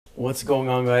What's going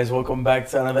on, guys? Welcome back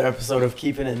to another episode of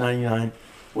Keeping It 99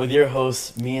 with your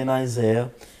hosts, me and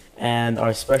Isaiah, and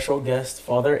our special guest,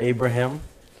 Father Abraham.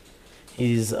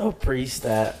 He's a priest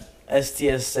at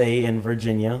STSA in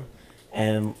Virginia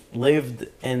and lived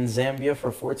in Zambia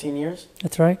for 14 years.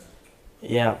 That's right.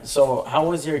 Yeah, so how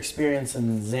was your experience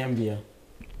in Zambia?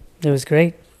 It was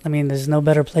great. I mean, there's no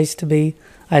better place to be.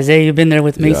 Isaiah, you've been there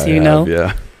with me, so you know.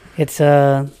 Yeah. It's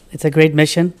a great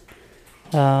mission.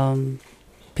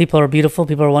 People are beautiful.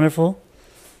 People are wonderful.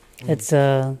 It's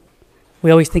we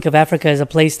always think of Africa as a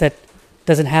place that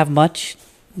doesn't have much,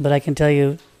 but I can tell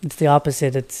you it's the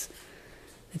opposite. It's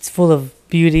full of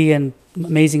beauty and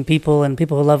amazing people and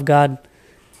people who love God.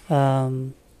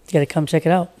 You got to come check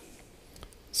it out.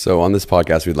 So on this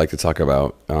podcast, we'd like to talk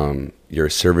about your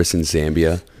service in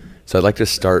Zambia. So I'd like to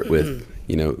start with,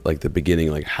 like the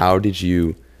beginning. Like, how did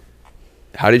you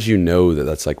know that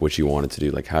that's like what you wanted to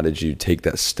do? Like, how did you take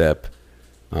that step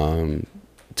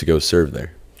to go serve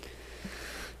there?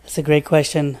 That's a great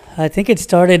question. I think it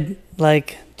started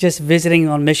like just visiting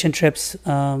on mission trips.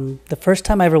 The first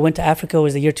time I ever went to Africa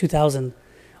was the year 2000.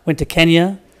 Went to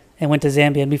Kenya and went to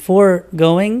Zambia. And before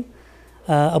going,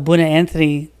 Abuna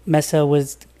Anthony Mesa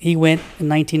he went in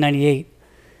 1998.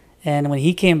 And when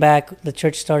he came back, the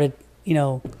church started,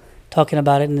 talking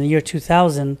about it. In the year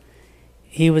 2000,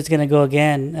 he was going to go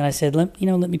again. And I said, let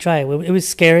me try it. It was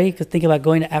scary because think about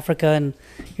going to Africa and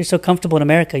you're so comfortable in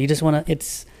America. You just want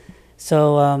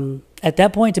to, at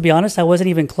that point, to be honest, I wasn't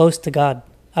even close to God.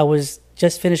 I was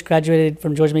just finished graduated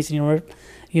from George Mason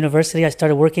University. I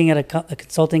started working at a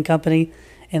consulting company.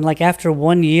 And like after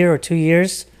 1 year or 2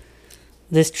 years,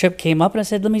 this trip came up and I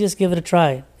said, let me just give it a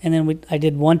try. And then I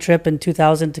did one trip in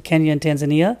 2000 to Kenya and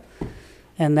Tanzania.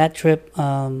 And that trip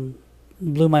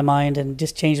blew my mind and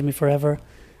just changed me forever.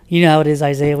 You know how it is,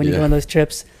 Isaiah, when you go on those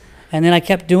trips. And then I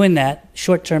kept doing that,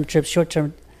 short-term trips.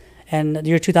 And the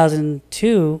year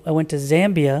 2002, I went to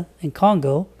Zambia in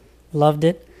Congo, loved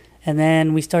it. And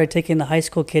then we started taking the high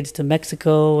school kids to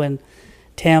Mexico and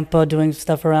Tampa, doing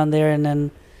stuff around there. And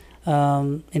then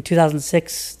in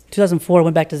 2004, I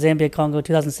went back to Zambia and Congo.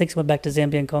 2006, went back to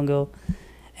Zambia and Congo.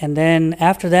 And then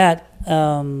after that,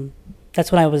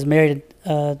 that's when I was married.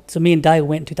 So me and Dai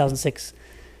went in 2006.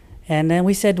 And then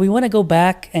we said, we want to go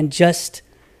back and just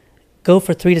go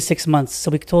for 3 to 6 months.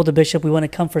 So we told the bishop we want to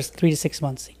come for 3 to 6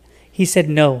 months. He said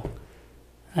no.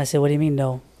 I said, what do you mean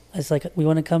no? I was like, we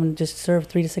want to come and just serve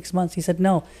 3 to 6 months. He said,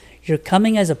 no, you're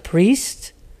coming as a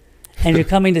priest and you're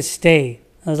coming to stay.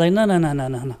 I was like, no.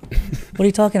 What are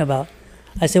you talking about?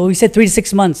 I said, well, we said 3 to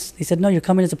 6 months. He said, no, you're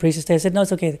coming as a priest to stay. I said, no,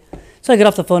 it's okay. So I got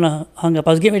off the phone and hung up.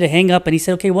 I was getting ready to hang up, and he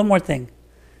said, okay, one more thing.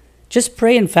 Just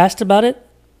pray and fast about it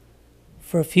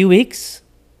for a few weeks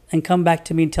and come back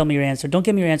to me and tell me your answer. Don't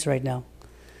give me your answer right now.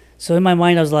 So in my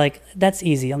mind, I was like, that's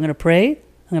easy. I'm going to pray,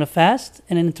 I'm going to fast,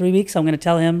 and in 3 weeks, I'm going to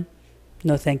tell him,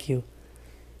 no, thank you.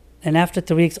 And after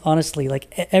 3 weeks, honestly, like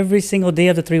every single day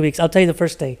of the 3 weeks, I'll tell you the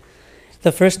first day.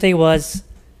 The first day was,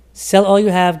 sell all you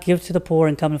have, give to the poor,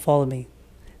 and come and follow me.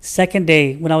 Second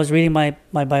day, when I was reading my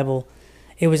Bible,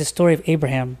 it was a story of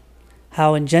Abraham,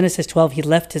 how in Genesis 12, he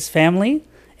left his family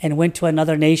and went to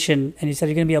another nation, and he said,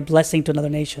 you're going to be a blessing to another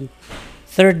nation.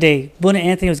 Third day, Abuna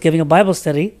Anthony was giving a Bible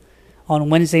study on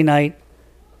Wednesday night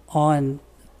on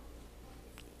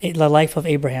the life of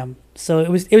Abraham. So it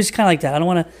was kind of like that. I don't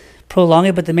want to prolong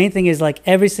it, but the main thing is like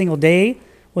every single day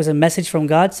was a message from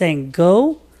God saying,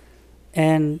 go,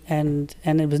 and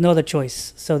it was no other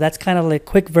choice. So that's kind of like a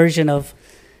quick version of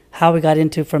how we got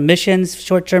into from missions,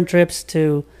 short-term trips,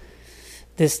 to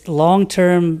this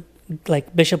long-term,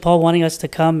 like Bishop Paul wanting us to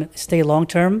come stay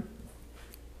long-term.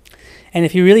 And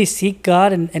if you really seek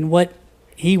God and what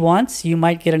he wants, you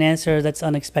might get an answer that's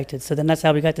unexpected. So then that's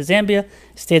how we got to Zambia,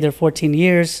 stayed there 14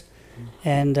 years,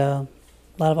 and a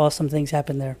lot of awesome things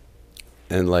happened there.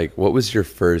 And like, what was your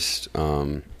first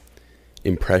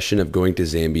impression of going to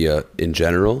Zambia in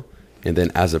general, and then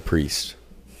as a priest?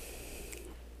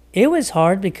 It was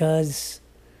hard because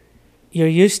you're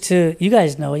used to, you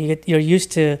guys know, you're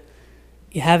used to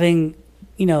having,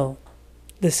 the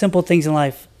simple things in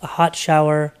life: a hot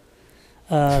shower,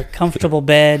 comfortable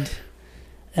bed,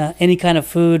 any kind of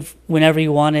food whenever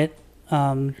you want it,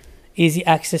 easy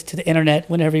access to the internet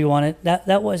whenever you want it.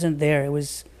 That wasn't there. It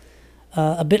was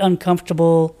a bit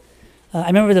uncomfortable. I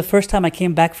remember the first time I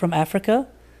came back from Africa,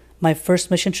 my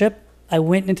first mission trip, I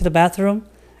went into the bathroom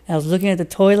and I was looking at the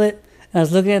toilet and I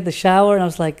was looking at the shower and I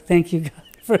was like, thank you, God,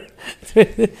 for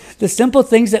the simple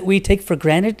things that we take for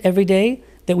granted every day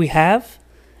that we have.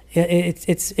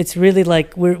 It's really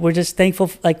like we're just thankful.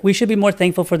 Like we should be more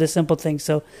thankful for the simple things.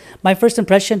 So my first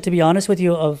impression, to be honest with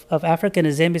you, of Africa and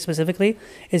Zambia specifically,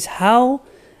 is how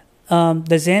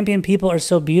the Zambian people are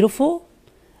so beautiful.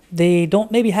 They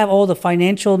don't maybe have all the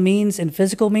financial means and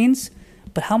physical means,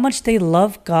 but how much they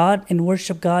love God and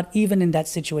worship God even in that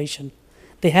situation.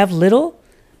 They have little,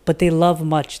 but they love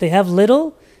much. They have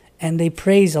little, and they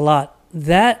praise a lot.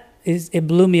 It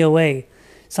blew me away.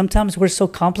 Sometimes we're so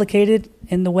complicated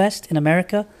in the West, in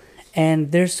America,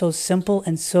 and they're so simple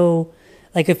and so,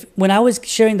 like when I was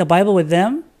sharing the Bible with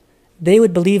them, they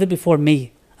would believe it before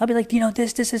me. I'd be like,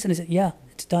 this, and they said, yeah,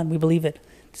 it's done. We believe it.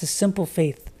 It's a simple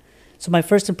faith. So my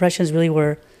first impressions really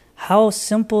were how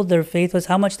simple their faith was,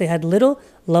 how much they had little,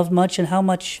 loved much, and how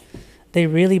much they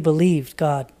really believed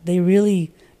God.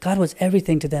 God was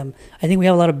everything to them. I think we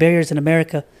have a lot of barriers in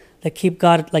America that keep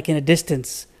God like in a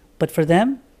distance. But for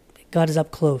them, God is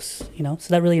up close, So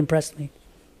that really impressed me.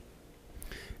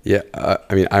 Yeah,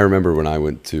 I mean, I remember when I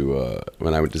went to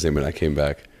Zambia and I came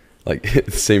back, like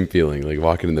the same feeling, like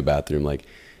walking in the bathroom, like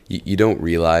you don't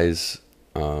realize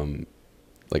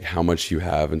like how much you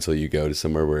have until you go to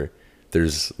somewhere where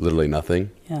there's literally nothing.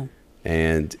 Yeah.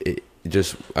 And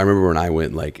I remember when I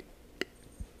went, like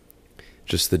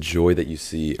just the joy that you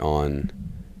see on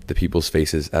the people's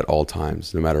faces at all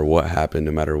times, no matter what happened,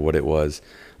 no matter what it was.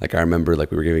 Like I remember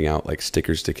like we were giving out like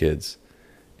stickers to kids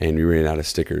and we ran out of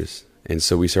stickers. And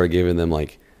so we started giving them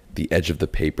like the edge of the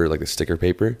paper, like the sticker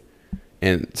paper.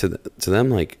 And to them,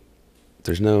 like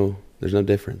there's no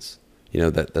difference.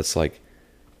 That's like,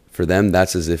 for them,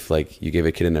 that's as if like you gave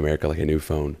a kid in America like a new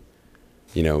phone.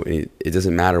 It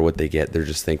doesn't matter what they get. They're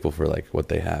just thankful for like what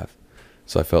they have.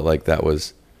 So I felt like that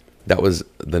was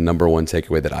the number one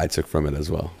takeaway that I took from it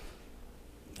as well.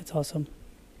 That's awesome.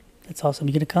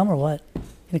 You gonna come or what?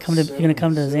 You're gonna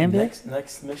come to Zambia?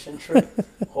 Next mission trip.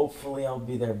 Hopefully I'll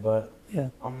be there, but yeah.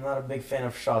 I'm not a big fan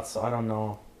of shots, so I don't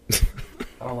know.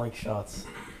 I don't like shots.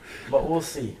 But we'll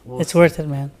see. It's worth it,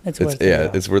 man. It's worth it.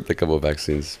 Yeah, it's worth a couple of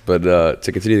vaccines. But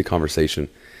to continue the conversation,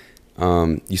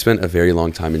 you spent a very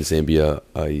long time in Zambia.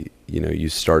 You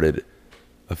started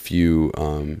a few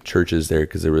churches there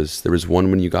because there was one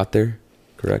when you got there,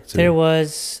 correct? There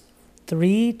was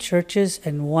 3 churches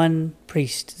and 1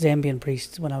 priest, Zambian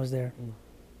priest, when I was there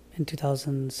in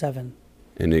 2007.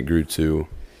 And it grew to?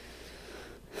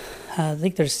 I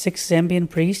think there's 6 Zambian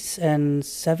priests and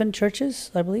 7 churches,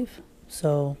 I believe.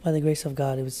 So by the grace of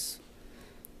God, it was,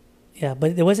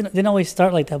 but didn't always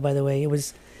start like that, by the way. It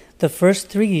was the first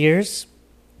 3 years,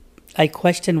 I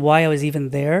questioned why I was even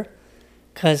there,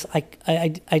 because I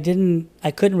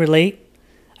couldn't relate.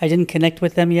 I didn't connect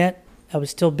with them yet. I was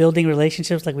still building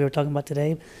relationships like we were talking about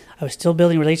today. I was still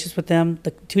building relationships with them.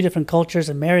 The 2 different cultures,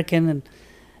 American and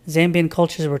Zambian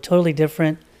cultures, were totally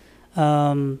different.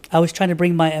 I was trying to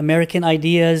bring my American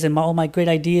ideas and all my great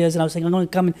ideas, and I was saying, I thought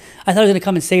I was going to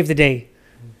come and save the day.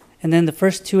 And then the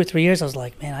first 2 or 3 years, I was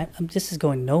like, man, this is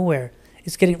going nowhere.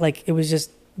 It's getting like, it was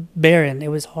just barren. It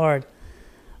was hard.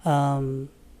 And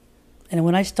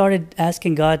when I started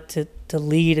asking God to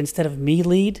lead instead of me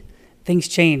lead, things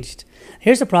changed.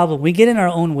 Here's the problem. We get in our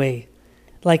own way.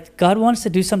 Like God wants to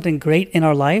do something great in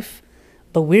our life,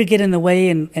 but we get in the way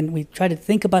and we try to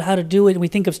think about how to do it. And we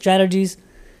think of strategies.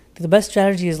 The best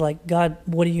strategy is like, God,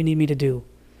 what do you need me to do?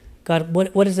 God,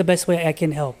 what is the best way I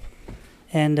can help?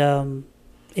 And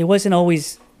it wasn't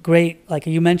always great. Like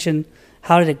you mentioned,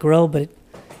 how did it grow? But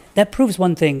that proves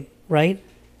one thing, right?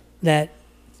 That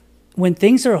when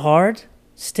things are hard,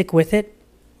 stick with it.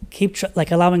 Keep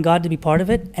allowing God to be part of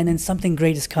it, and then something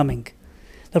great is coming.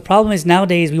 The problem is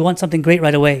nowadays we want something great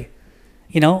right away.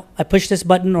 I push this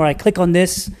button or I click on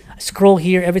this, I scroll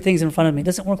here, everything's in front of me. It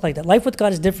doesn't work like that. Life with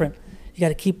God is different. You got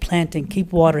to keep planting,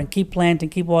 keep watering, keep planting,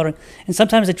 keep watering. And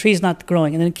sometimes the tree is not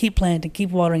growing, and then keep planting, keep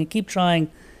watering, and keep trying,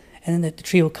 and then the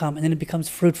tree will come, and then it becomes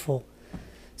fruitful.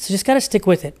 So just got to stick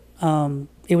with it.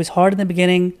 It was hard in the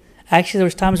beginning. Actually, there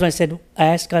was times when I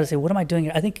asked God, what am I doing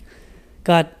here? I think,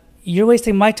 God, you're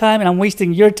wasting my time, and I'm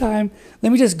wasting your time.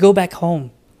 Let me just go back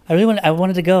home. I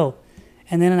wanted to go.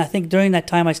 And then I think during that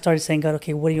time, I started saying, God,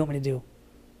 okay, what do you want me to do?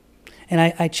 And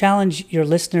I challenge your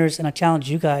listeners, and I challenge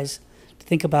you guys to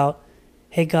think about,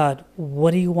 hey, God,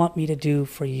 what do you want me to do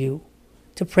for you?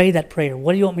 To pray that prayer.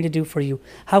 What do you want me to do for you?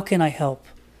 How can I help?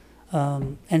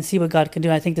 And see what God can do.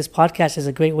 And I think this podcast is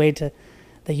a great way that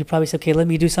you probably say, okay, let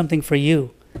me do something for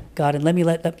you, God, and let me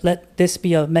let this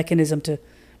be a mechanism to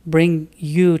bring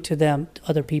you to them, to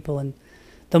other people. And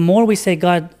the more we say,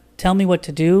 God, tell me what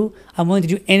to do, I'm willing to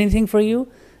do anything for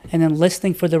you, and then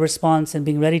listening for the response and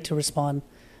being ready to respond.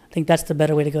 I think that's the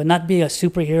better way to go. Not be a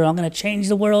superhero. I'm going to change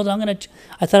the world.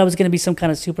 I thought I was going to be some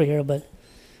kind of superhero, but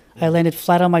I landed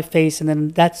flat on my face. And then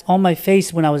that's on my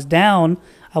face when I was down.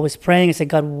 I was praying. I said,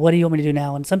 God, what do you want me to do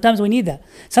now? And sometimes we need that.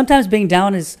 Sometimes being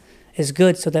down is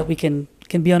good so that we can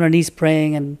be on our knees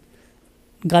praying and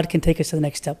God can take us to the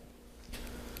next step.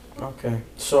 Okay,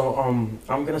 so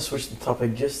I'm gonna switch the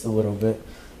topic just a little bit,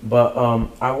 but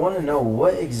I want to know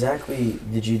what exactly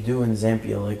did you do in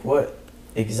Zambia? Like, what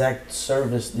exact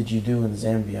service did you do in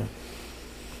Zambia?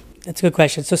 That's a good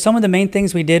question. So some of the main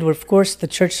things we did were, of course, the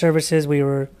church services. We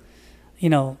were,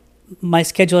 my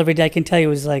schedule every day, I can tell you,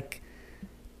 was like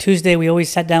Tuesday, we always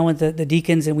sat down with the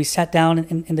deacons, and we sat down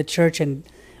in the church, and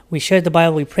we shared the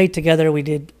Bible. We prayed together. We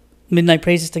did midnight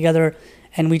praises together,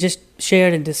 and we just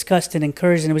shared and discussed and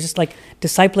encouraged. And it was just like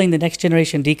discipling the next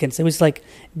generation deacons. It was like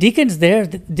deacons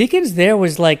there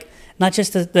was like not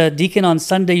just the deacon on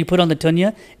Sunday you put on the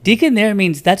tunya. Deacon there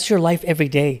means that's your life every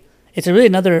day. It's really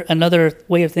another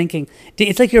way of thinking.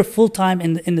 It's like you're full-time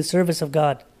in the service of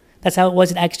God. That's how it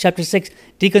was in Acts chapter 6.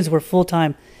 Deacons were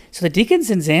full-time. So the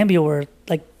deacons in Zambia were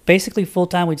like basically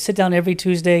full-time. We'd sit down every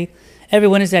Tuesday. Every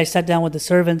Wednesday I sat down with the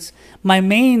servants. My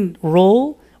main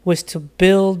role was to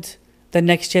build the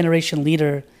next generation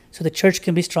leader so the church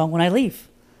can be strong when I leave,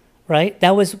 right?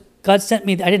 That was, God sent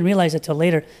me, I didn't realize it till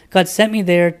later. God sent me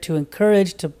there to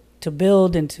encourage, to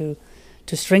build, and to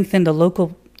strengthen the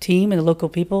local team and the local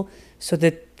people so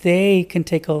that they can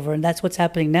take over. And that's what's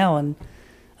happening now. And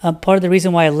part of the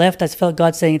reason why I left, I felt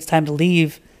God saying it's time to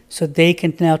leave so they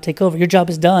can now take over. Your job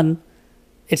is done.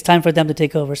 It's time for them to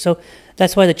take over. So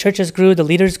that's why the churches grew, the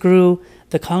leaders grew,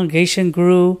 the congregation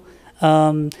grew.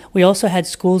 We also had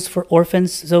schools for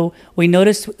orphans. So we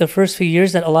noticed the first few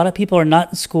years that a lot of people are not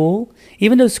in school,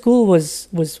 even though school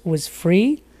was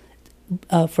free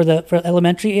for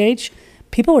elementary age.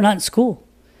 People were not in school,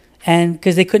 and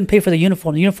because they couldn't pay for the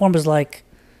uniform. The uniform was like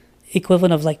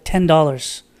equivalent of like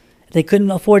 $10. They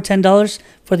couldn't afford $10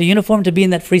 for the uniform to be in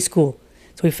that free school.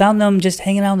 So we found them just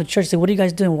hanging out in the church. Said, "What are you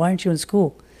guys doing? Why aren't you in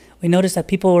school?" We noticed that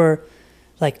people were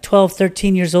like 12,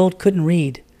 13 years old, couldn't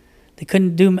read. They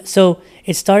couldn't do, so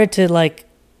it started to like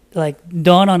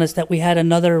dawn on us that we had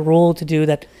another role to do,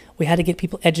 that we had to get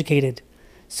people educated.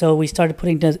 So we started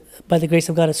by the grace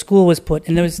of God, a school was put,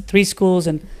 and there was 3 schools,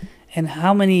 and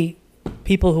how many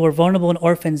people who were vulnerable and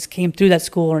orphans came through that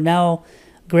school are now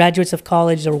graduates of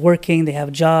college, they're working, they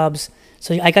have jobs.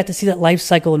 So I got to see that life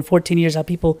cycle in 14 years, how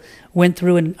people went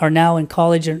through and are now in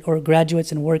college or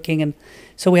graduates and working. And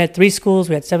so we had 3 schools,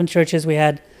 we had 7 churches, we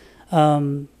had,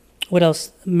 what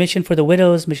else? Mission for the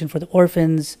widows, mission for the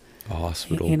orphans. A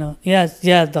hospital.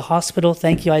 The hospital.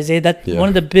 Thank you, Isaiah. One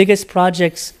of the biggest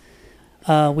projects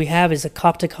we have is a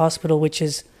Coptic hospital, which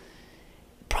is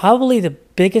probably the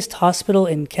biggest hospital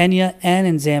in Kenya and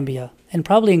in Zambia, and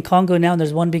probably in Congo now. And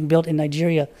there's one being built in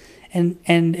Nigeria. And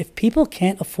if people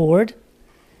can't afford,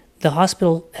 the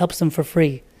hospital helps them for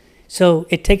free. So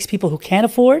it takes people who can't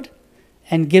afford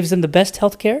and gives them the best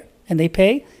health care, and they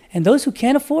pay. And those who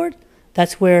can't afford,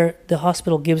 that's where the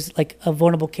hospital gives, like a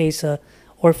vulnerable case, a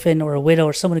orphan or a widow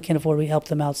or someone who can't afford, we help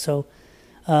them out. So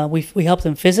we help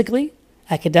them physically,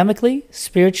 academically,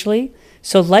 spiritually.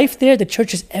 So life there, the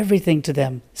church is everything to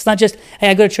them. It's not just, hey,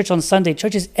 I go to church on Sunday.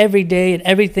 Church is every day and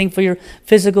everything for your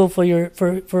physical, for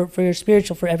your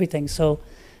spiritual, for everything. So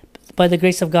by the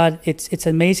grace of God, it's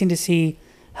amazing to see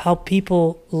how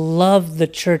people love the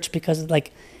church, because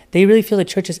like they really feel the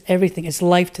church is everything. It's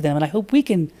life to them. And I hope we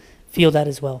can feel that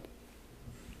as well.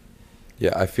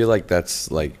 Yeah, I feel like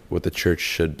that's like what the church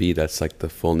should be. That's like the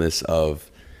fullness of,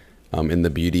 and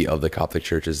the beauty of the Coptic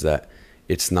church is that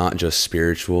it's not just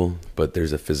spiritual, but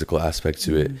there's a physical aspect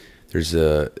to it. There's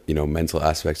a, mental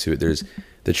aspect to it.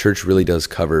 The church really does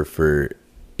cover for,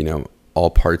 all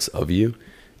parts of you.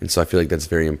 And so I feel like that's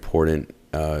very important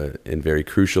and very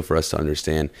crucial for us to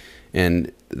understand,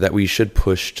 and that we should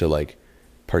push to like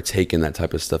partake in that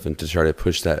type of stuff and to try to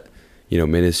push that,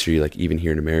 ministry, like even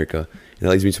here in America. And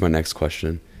that leads me to my next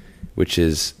question, which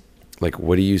is like,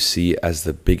 what do you see as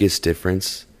the biggest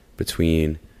difference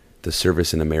between the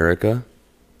service in America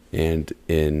and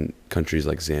in countries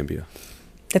like Zambia?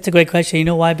 That's a great question. You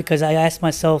know why? Because I ask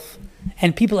myself,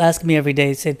 and people ask me every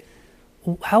day, said,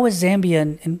 how is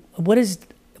Zambia and what is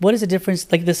the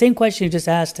difference? Like the same question you just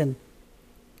asked. And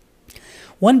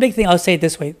one big thing, I'll say it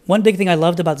this way. One big thing I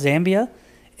loved about Zambia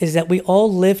is that we all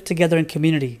lived together in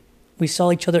community. We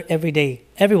saw each other every day.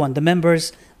 Everyone, the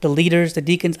members, the leaders, the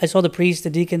deacons. I saw the priests,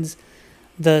 the deacons,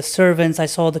 the servants. I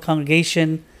saw the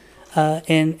congregation.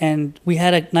 And we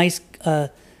had a nice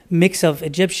mix of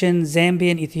Egyptian,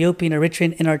 Zambian, Ethiopian,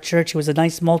 Eritrean in our church. It was a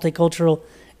nice multicultural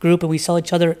group, and we saw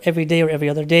each other every day or every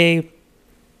other day.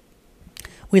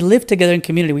 We lived together in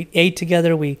community. We ate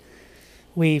together.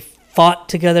 We fought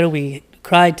together. We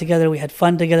cried together. We had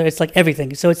fun together. It's like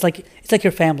everything. So it's like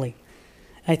your family.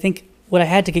 I think what I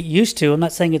had to get used to, I'm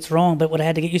not saying it's wrong, but what I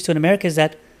had to get used to in America is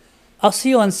that I'll see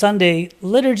you on Sunday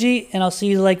liturgy, and I'll see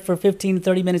you like for 15,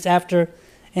 30 minutes after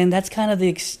And that's kind of the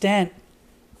extent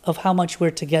of how much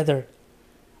we're together.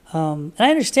 And I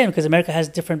understand because America has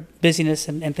different busyness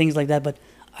and things like that, but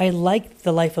I like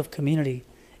the life of community.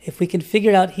 If we can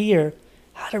figure out here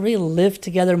how to really live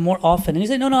together more often. And you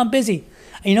say, no, I'm busy.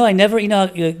 I never,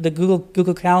 the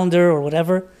Google Calendar or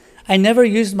whatever, I never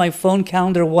used my phone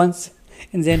calendar once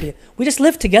in Zambia. We just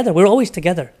live together. We're always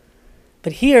together.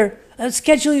 But here, I'll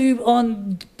schedule you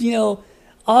on,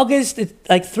 August,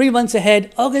 like 3 months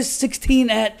ahead, August 16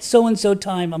 at so-and-so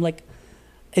time. I'm like,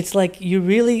 it's like you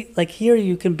really, like here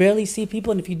you can barely see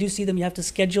people. And if you do see them, you have to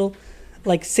schedule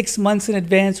like 6 months in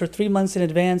advance or 3 months in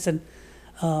advance. And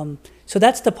so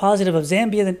that's the positive of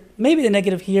Zambia. Maybe the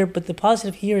negative here, but the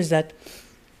positive here is that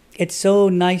it's so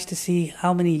nice to see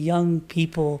how many young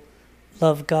people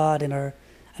love God and are.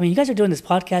 I mean, you guys are doing this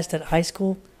podcast at high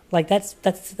school. Like that's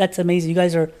amazing. You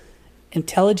guys are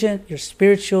intelligent. You're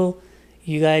spiritual.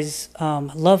 You guys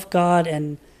love God,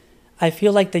 and I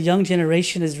feel like the young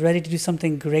generation is ready to do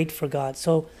something great for God.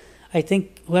 So I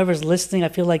think whoever's listening, I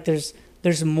feel like there's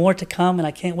more to come, and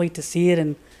I can't wait to see it.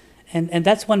 And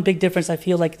that's one big difference. I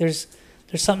feel like there's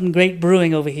something great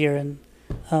brewing over here, and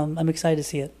I'm excited to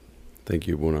see it. Thank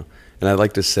you, Abuna. And I'd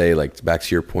like to say, like, back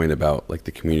to your point about like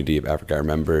the community of Africa. I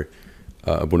remember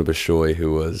Abuna Bashoy, it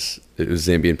was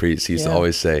Zambian priest. He used to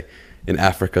always say, in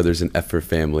Africa, there's an F for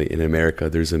family. In America,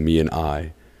 there's a me and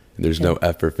I, and there's no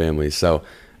F for family. So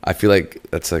I feel like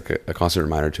that's like a constant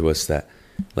reminder to us that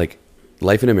like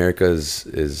life in America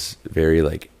is very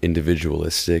like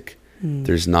individualistic.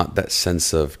 There's not that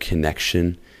sense of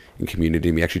connection and community.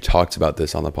 And we actually talked about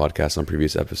this on the podcast on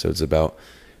previous episodes about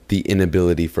the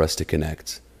inability for us to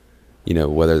connect,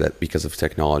 whether that because of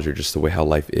technology or just the way how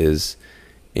life is.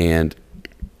 And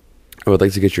I would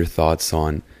like to get your thoughts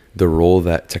on the role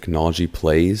that technology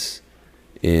plays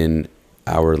in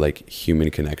our like human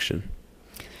connection.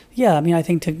 Yeah, I mean, I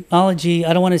think technology,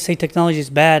 I don't want to say technology is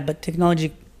bad, but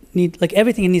technology like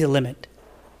everything needs a limit.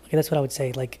 Okay, that's what I would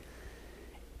say. Like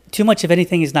too much of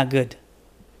anything is not good.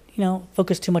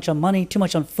 Focus too much on money, too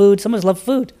much on food. Some of us love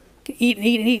food. Eat and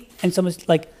eat and eat. And some of us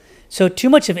like, so too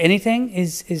much of anything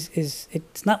is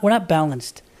it's not, we're not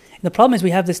balanced. And the problem is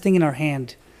we have this thing in our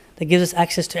hand that gives us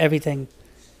access to everything.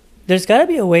 There's got to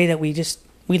be a way that we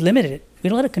limit it. We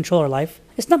don't let it control our life.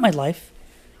 It's not my life.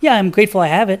 Yeah, I'm grateful I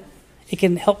have it. It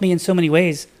can help me in so many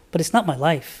ways, but it's not my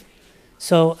life.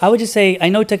 So I would just say, I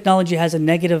know technology has a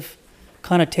negative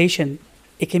connotation.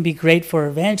 It can be great for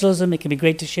evangelism. It can be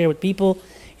great to share with people.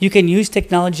 You can use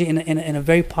technology in a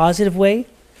very positive way.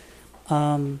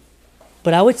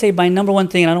 But I would say my number one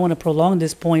thing, and I don't want to prolong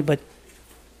this point, but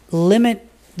limit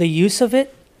the use of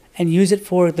it and use it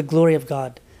for the glory of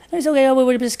God. And it's okay,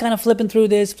 we're just kind of flipping through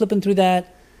this, flipping through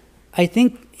that. I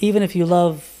think even if you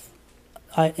love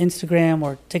Instagram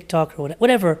or TikTok or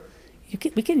whatever,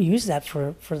 we can use that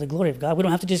for the glory of God. We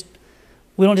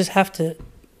don't just have to,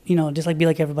 just like be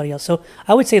like everybody else. So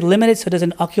I would say limit it so it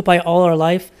doesn't occupy all our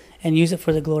life and use it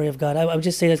for the glory of God. I would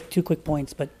just say that's 2 quick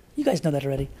points, but you guys know that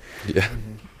already. Yeah.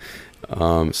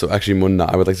 So actually, Munna,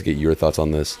 I would like to get your thoughts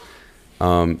on this.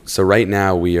 So right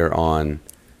now we are on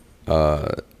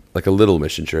like a little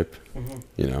mission trip,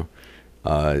 here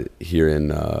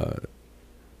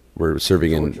we're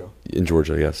serving in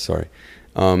Georgia. Yes. Sorry.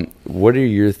 What are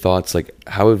your thoughts? Like,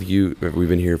 we've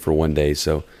been here for 1 day.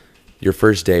 So your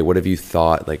first day, what have you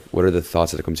thought? Like, what are the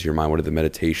thoughts that have come to your mind? What are the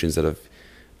meditations that have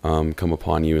come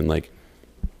upon you? And like,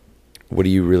 what do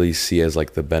you really see as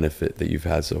like the benefit that you've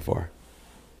had so far?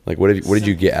 Like, what did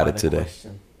you get out of today?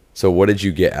 So what did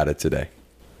you get out of today?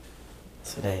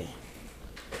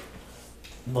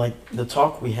 Like the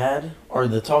talk we had, or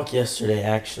the talk yesterday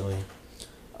actually,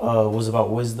 was about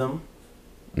wisdom.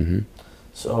 Mm-hmm.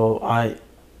 So I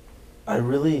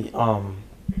really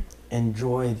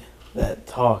enjoyed that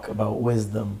talk about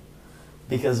wisdom,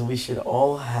 because we should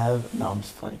all have. No, I'm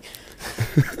just playing.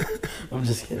 I'm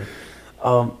just kidding.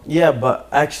 Yeah, but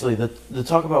actually, the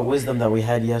talk about wisdom that we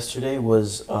had yesterday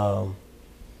was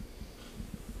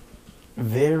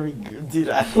very good, dude.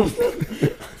 I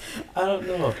don't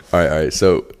know. All right.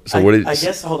 So what did? I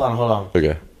guess. Hold on.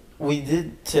 Okay. We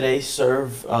did today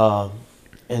serve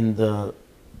in the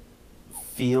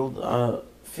field,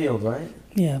 right?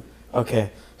 Yeah.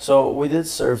 Okay. So we did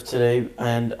serve today,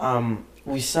 and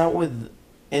we sat with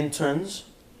interns.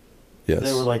 Yes.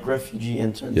 They were like refugee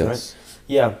interns, yes. right?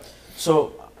 Yeah.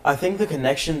 So I think the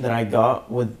connection that I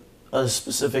got with a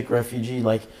specific refugee,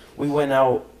 like we went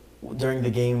out during the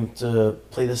game to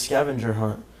play the scavenger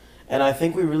hunt, and I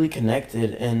think we really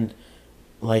connected, and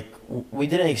like we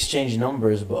didn't exchange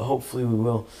numbers, but hopefully we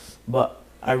will. But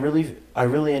I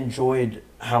really enjoyed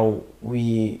how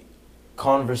we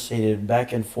conversated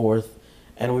back and forth,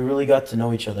 and we really got to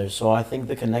know each other. So I think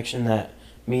the connection that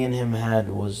me and him had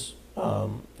was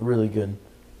really good.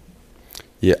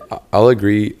 Yeah, I'll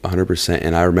agree 100%.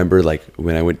 And I remember like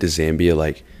when I went to Zambia,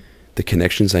 like the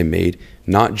connections I made,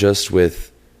 not just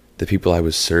with the people I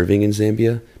was serving in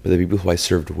Zambia, but the people who I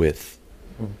served with.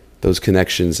 Those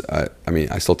connections, I mean,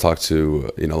 I still talk to,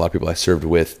 a lot of people I served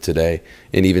with today,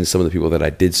 and even some of the people that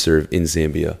I did serve in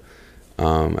Zambia.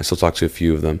 I still talk to a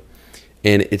few of them.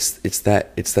 And it's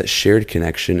that shared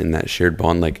connection and that shared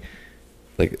bond, like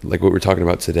what we're talking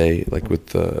about today, like with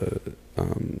the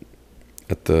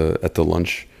at the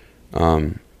lunch,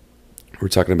 we're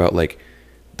talking about like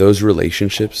those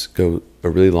relationships go a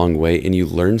really long way, and you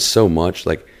learn so much.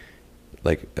 Like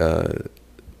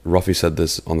Ruffy said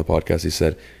this on the podcast. He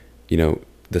said,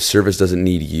 the service doesn't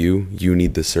need you; you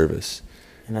need the service.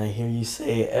 And I hear you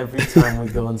say it every time we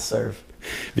go and serve.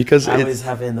 Because I always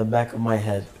have it in the back of my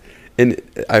head. And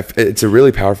it's a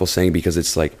really powerful saying, because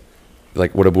it's like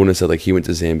what Abuna said, like he went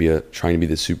to Zambia trying to be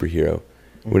the superhero,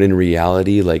 when in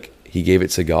reality, like he gave it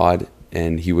to God,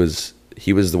 and he was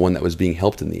the one that was being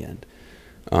helped in the end.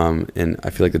 And I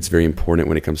feel like that's very important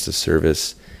when it comes to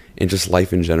service and just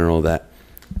life in general, that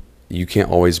you can't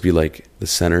always be like the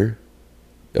center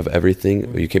of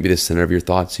everything. You can't be the center of your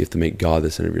thoughts. You have to make God the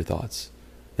center of your thoughts.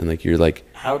 And like you're like,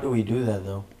 how do we do that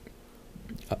though?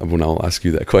 When I'll ask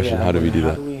you that question, how do we do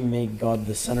that? How do we make God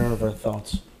the center of our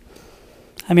thoughts?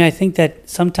 I mean, I think that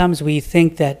sometimes we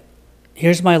think that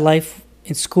here's my life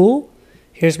in school,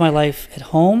 here's my life at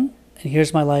home, and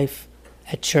here's my life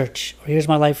at church, or here's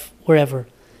my life wherever.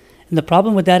 And the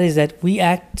problem with that is that we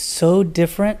act so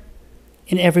different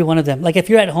in every one of them. Like if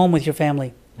you're at home with your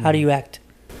family, how do you act?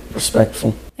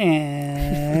 Respectful.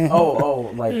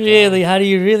 Like really? How do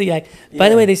you really act? Yeah. By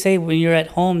the way, they say when you're at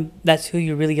home, that's who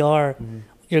you really are.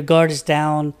 Your guard is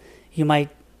down. You might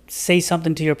say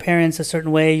something to your parents a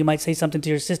certain way. You might say something to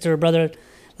your sister or brother.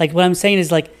 Like what I'm saying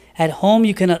is, like at home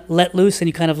you can let loose, and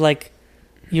you kind of like,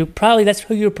 that's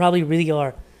who you probably really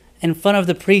are. In front of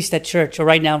the priest at church, or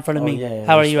right now in front of me.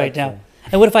 How are you right now?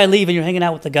 And what if I leave and you're hanging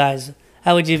out with the guys?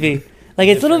 How would you be? Like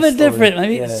it's a little bit different. I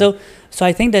mean, so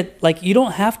I think that like you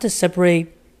don't have to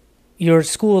separate your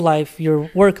school life, your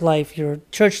work life, your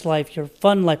church life, your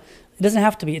fun life. It doesn't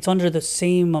have to be. It's under the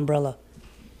same umbrella.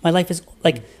 My life is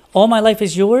like, all my life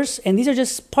is yours, and these are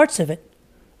just parts of it,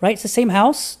 right? It's the same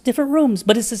house, different rooms,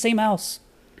 but it's the same house,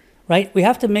 right? We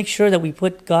have to make sure that we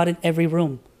put God in every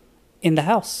room in the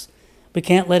house. We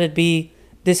can't let it be,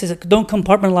 don't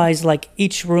compartmentalize like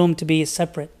each room to be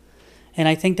separate. And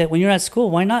I think that when you're at school,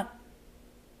 why not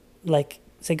like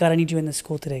say, God, I need you in this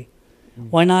school today.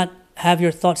 Why not have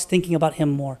your thoughts thinking about him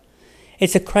more?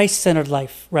 It's a Christ-centered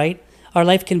life, right? Our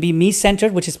life can be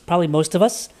me-centered, which is probably most of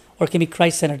us, or it can be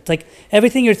Christ-centered. It's like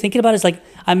everything you're thinking about is like,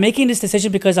 I'm making this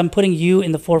decision because I'm putting you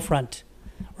in the forefront,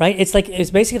 right? It's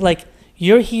basically like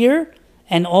you're here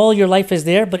and all your life is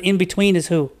there, but in between is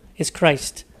who? Is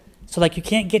Christ. So like you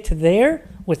can't get to there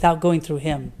without going through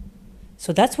him.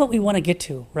 So that's what we want to get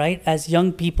to, right? As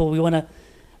young people, we want to,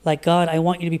 like, God, I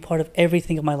want you to be part of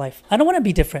everything of my life. I don't want to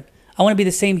be different. I want to be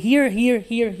the same here, here,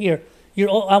 here, here. You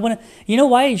know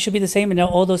why you should be the same in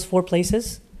all those 4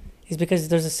 places? Is because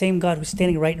there's the same God who's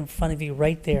standing right in front of you,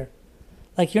 right there.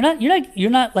 Like you're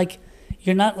not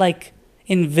like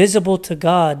invisible to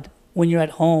God when you're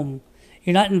at home.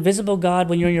 You're not invisible God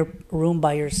when you're in your room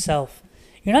by yourself.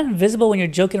 You're not invisible when you're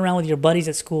joking around with your buddies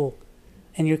at school,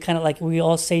 and you're kind of like, we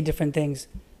all say different things.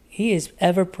 He is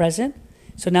ever present.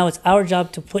 So now it's our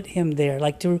job to put him there,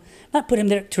 like to not put him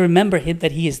there, to remember him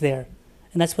that he is there.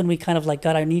 And that's when we kind of like,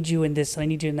 God, I need you in this, and I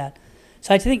need you in that.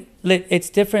 So I think it's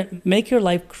different. Make your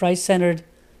life Christ-centered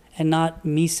and not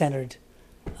me-centered.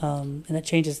 And that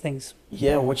changes things.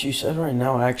 Yeah, what you said right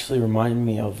now actually reminded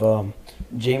me of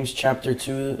James chapter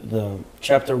 2, the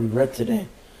chapter we read today.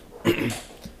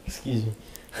 Excuse me.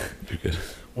 You're good.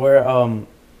 Where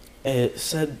it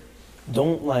said,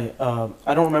 don't like,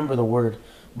 I don't remember the word,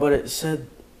 but it said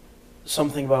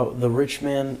something about the rich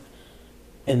man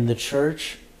in the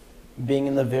church being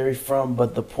in the very front,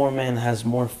 but the poor man has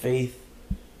more faith,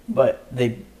 but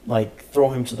they like throw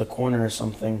him to the corner or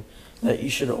something. That you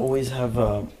should always have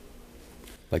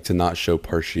like to not show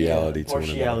partiality.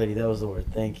 Partiality, that was the word.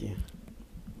 Thank you.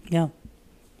 Yeah,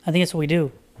 I think that's what we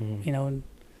do. You know, and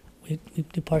we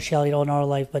do partiality all in our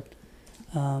life, but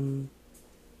and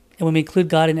when we include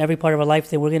God in every part of our life,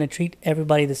 then we're going to treat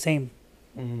everybody the same.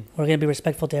 We're going to be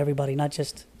respectful to everybody, not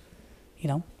just,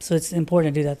 So it's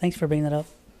important to do that. Thanks for bringing that up.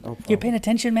 No problem. You're paying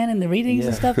attention, man, in the readings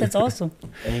and stuff. That's awesome.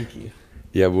 Thank you.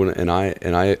 Yeah, and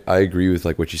I agree with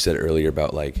like what you said earlier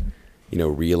about like,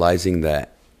 realizing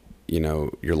that,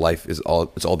 your life it's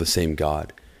all the same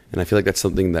God. And I feel like that's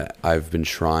something that I've been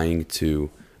trying to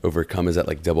overcome, is that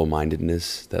like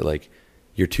double-mindedness, that like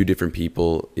you're two different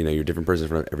people, you know, you're a different person in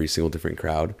front of every single different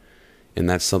crowd. And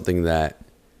that's something that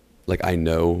like I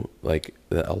know like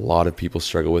that a lot of people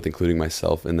struggle with, including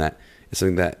myself, and that it's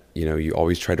something that, you know, you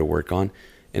always try to work on.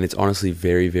 And it's honestly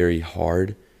very, very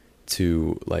hard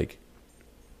to like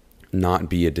not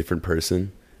be a different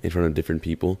person in front of different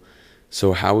people.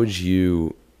 So how would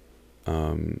you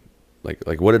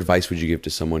like what advice would you give to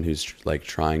someone who's like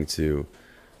trying to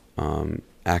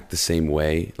act the same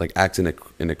way, like act in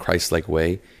a Christ-like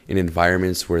way in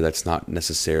environments where that's not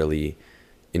necessarily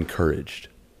encouraged?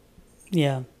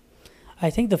 Yeah. I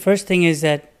think the first thing is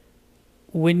that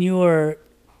when you are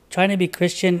trying to be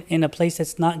Christian in a place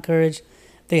that's not encouraged,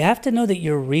 they have to know that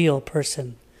you're a real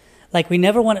person. Like, we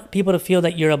never want people to feel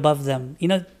that you're above them. You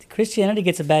know, Christianity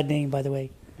gets a bad name, by the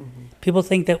way. Mm-hmm. People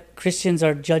think that Christians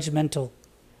are judgmental.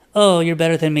 Oh, you're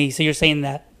better than me, so you're saying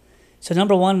that. So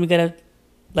number one, we got to,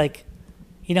 like,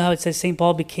 you know how it says St.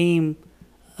 Paul became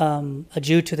a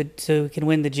Jew so he can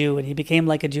win the Jew, and he became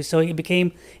like a Jew. So he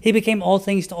became all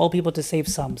things to all people to save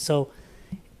some. So,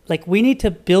 like, we need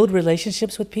to build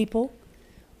relationships with people.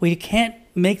 We can't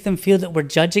make them feel that we're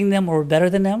judging them or we're better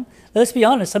than them. Let's be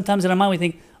honest. Sometimes in our mind we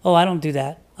think, oh, I don't do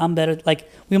that. I'm better. Like,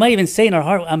 we might even say in our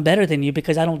heart, I'm better than you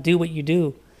because I don't do what you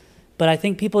do. But I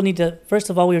think people need to, first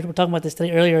of all, we were talking about this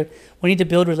today earlier, we need to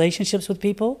build relationships with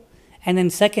people. And then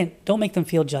second, don't make them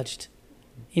feel judged.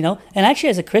 You know? And actually,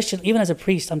 as a Christian, even as a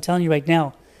priest, I'm telling you right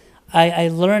now, I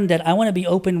learned that I want to be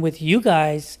open with you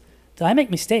guys that I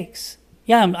make mistakes.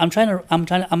 Yeah, I'm trying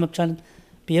to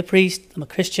be a priest. I'm a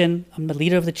Christian. I'm the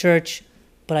leader of the church,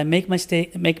 but I make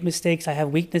mistakes. I have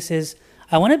weaknesses.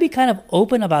 I want to be kind of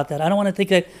open about that. I don't want to think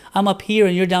that I'm up here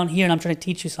and you're down here and I'm trying to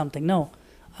teach you something. No,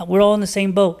 we're all in the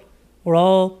same boat. We're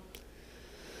all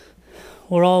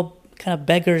kind of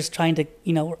beggars trying to,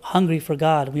 you know, we're hungry for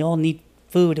God. We all need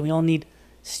food and we all need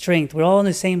strength. We're all in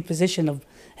the same position of,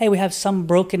 hey, we have some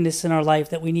brokenness in our life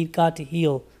that we need God to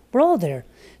heal. We're all there.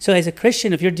 So as a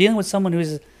Christian, if you're dealing with someone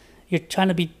you're trying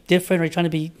to be different or you're trying to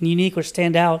be unique or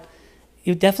stand out,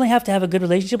 you definitely have to have a good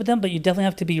relationship with them, but you definitely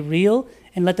have to be real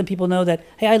and let them people know that,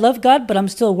 hey, I love God, but I'm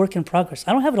still a work in progress.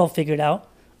 I don't have it all figured out.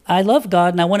 I love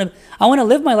God, and I want to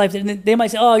live my life. And they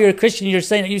might say, oh, you're a Christian, you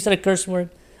said a curse word.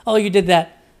 Oh, you did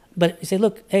that. But you say,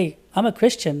 look, hey, I'm a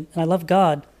Christian, and I love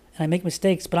God, and I make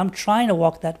mistakes, but I'm trying to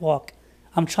walk that walk.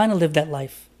 I'm trying to live that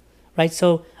life, right?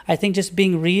 So I think just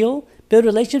being real, build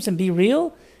relationships and be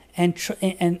real,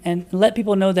 and let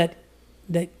people know that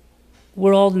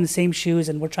we're all in the same shoes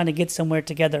and we're trying to get somewhere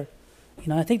together. You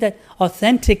know, I think that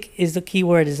authentic is the key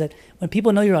word, is that when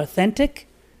people know you're authentic,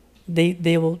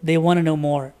 they want to know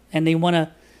more, and they want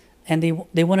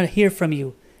to hear from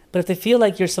you. But if they feel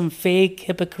like you're some fake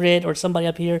hypocrite or somebody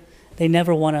up here, they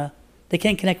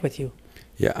can't connect with you.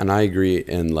 Yeah, and I agree.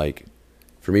 And like,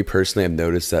 for me personally, I've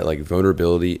noticed that like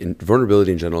vulnerability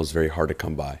in general is very hard to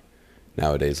come by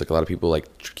nowadays. Like, a lot of people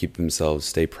like keep themselves,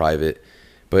 stay private.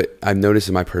 But I've noticed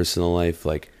in my personal life,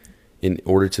 like, in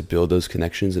order to build those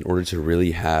connections, in order to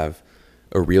really have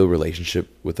a real relationship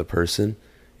with a person,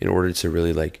 in order to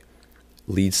really like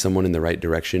lead someone in the right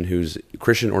direction, who's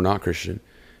Christian or not Christian,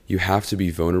 you have to be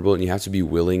vulnerable and you have to be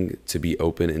willing to be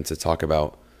open and to talk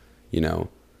about, you know,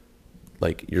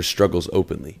 like your struggles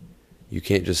openly. You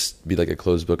can't just be like a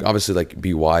closed book. Obviously, like,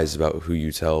 be wise about who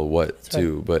you tell what That's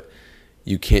to, right. But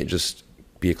you can't just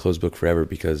be a closed book forever,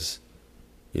 because,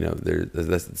 you know,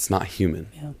 it's not human.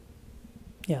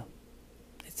 Yeah.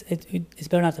 It's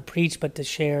better not to preach, but to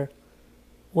share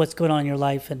what's going on in your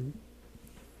life, and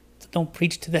don't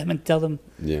preach to them and tell them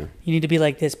you need to be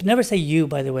like this. But never say you,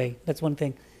 by the way. That's one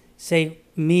thing. Say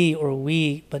me or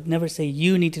we, but never say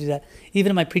you need to do that. Even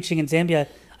in my preaching in Zambia,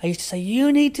 I used to say,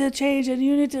 you need to change it,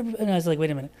 you need to, and I was like,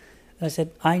 wait a minute. And I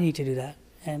said, I need to do that.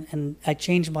 And I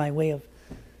changed my way of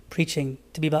preaching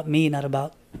to be about me, not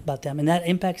about them. And that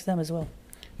impacts them as well.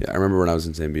 Yeah, I remember when I was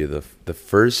in Zambia, the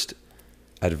first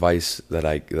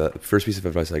piece of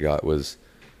advice I got was,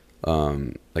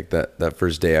 like that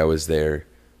first day I was there,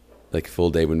 like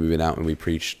full day when we went out and we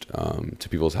preached to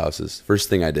people's houses. First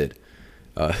thing I did,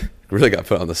 really got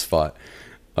put on the spot.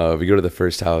 We go to the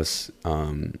first house,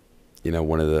 you know,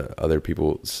 one of the other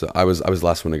people. So I was the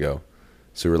last one to go.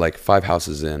 So we were like 5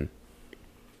 houses in,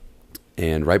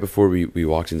 and right before we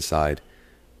walked inside,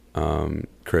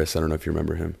 Chris, I don't know if you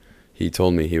remember him, he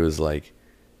told me, he was like,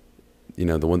 you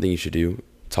know, the one thing you should do,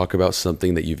 talk about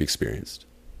something that you've experienced.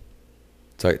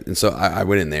 So I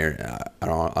went in there. I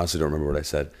honestly don't remember what I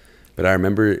said, but I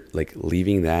remember like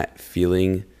leaving that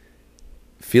feeling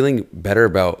better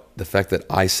about the fact that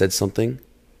I said something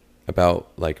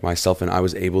about like myself, and I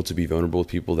was able to be vulnerable with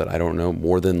people that I don't know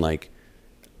more than like,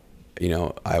 you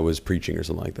know, I was preaching or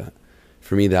something like that.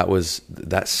 For me,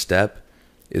 that step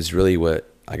is really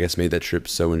what I guess made that trip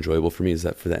so enjoyable for me, is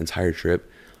that for that entire trip,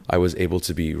 I was able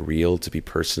to be real, to be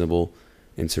personable,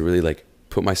 and to really like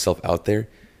put myself out there.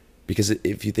 Because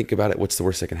if you think about it, what's the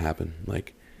worst that can happen?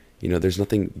 Like, you know, there's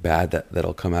nothing bad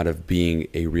that'll come out of being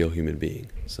a real human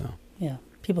being. So yeah,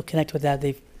 people connect with that.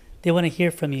 They want to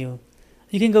hear from you.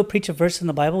 You can go preach a verse in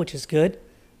the Bible, which is good,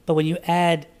 but when you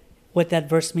add what that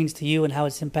verse means to you and how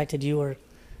it's impacted you, or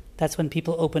that's when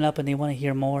people open up and they want to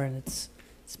hear more, and it's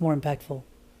more impactful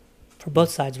for both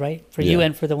sides, right? For you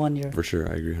and for the one you're. For sure,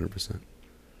 I agree 100%.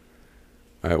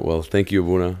 All right, well, thank you,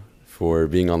 Abuna, for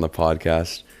being on the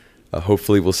podcast.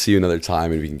 Hopefully we'll see you another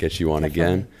time and we can get you on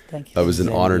again. Thank you. It was an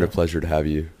honor and a pleasure to have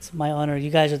you. It's my honor. You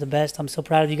guys are the best. I'm so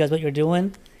proud of you guys, what you're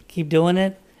doing. Keep doing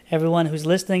it. Everyone who's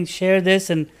listening, share this,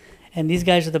 and these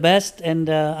guys are the best, and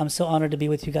I'm so honored to be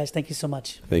with you guys. Thank you so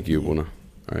much. Thank you, Abuna.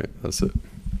 All right, that's it.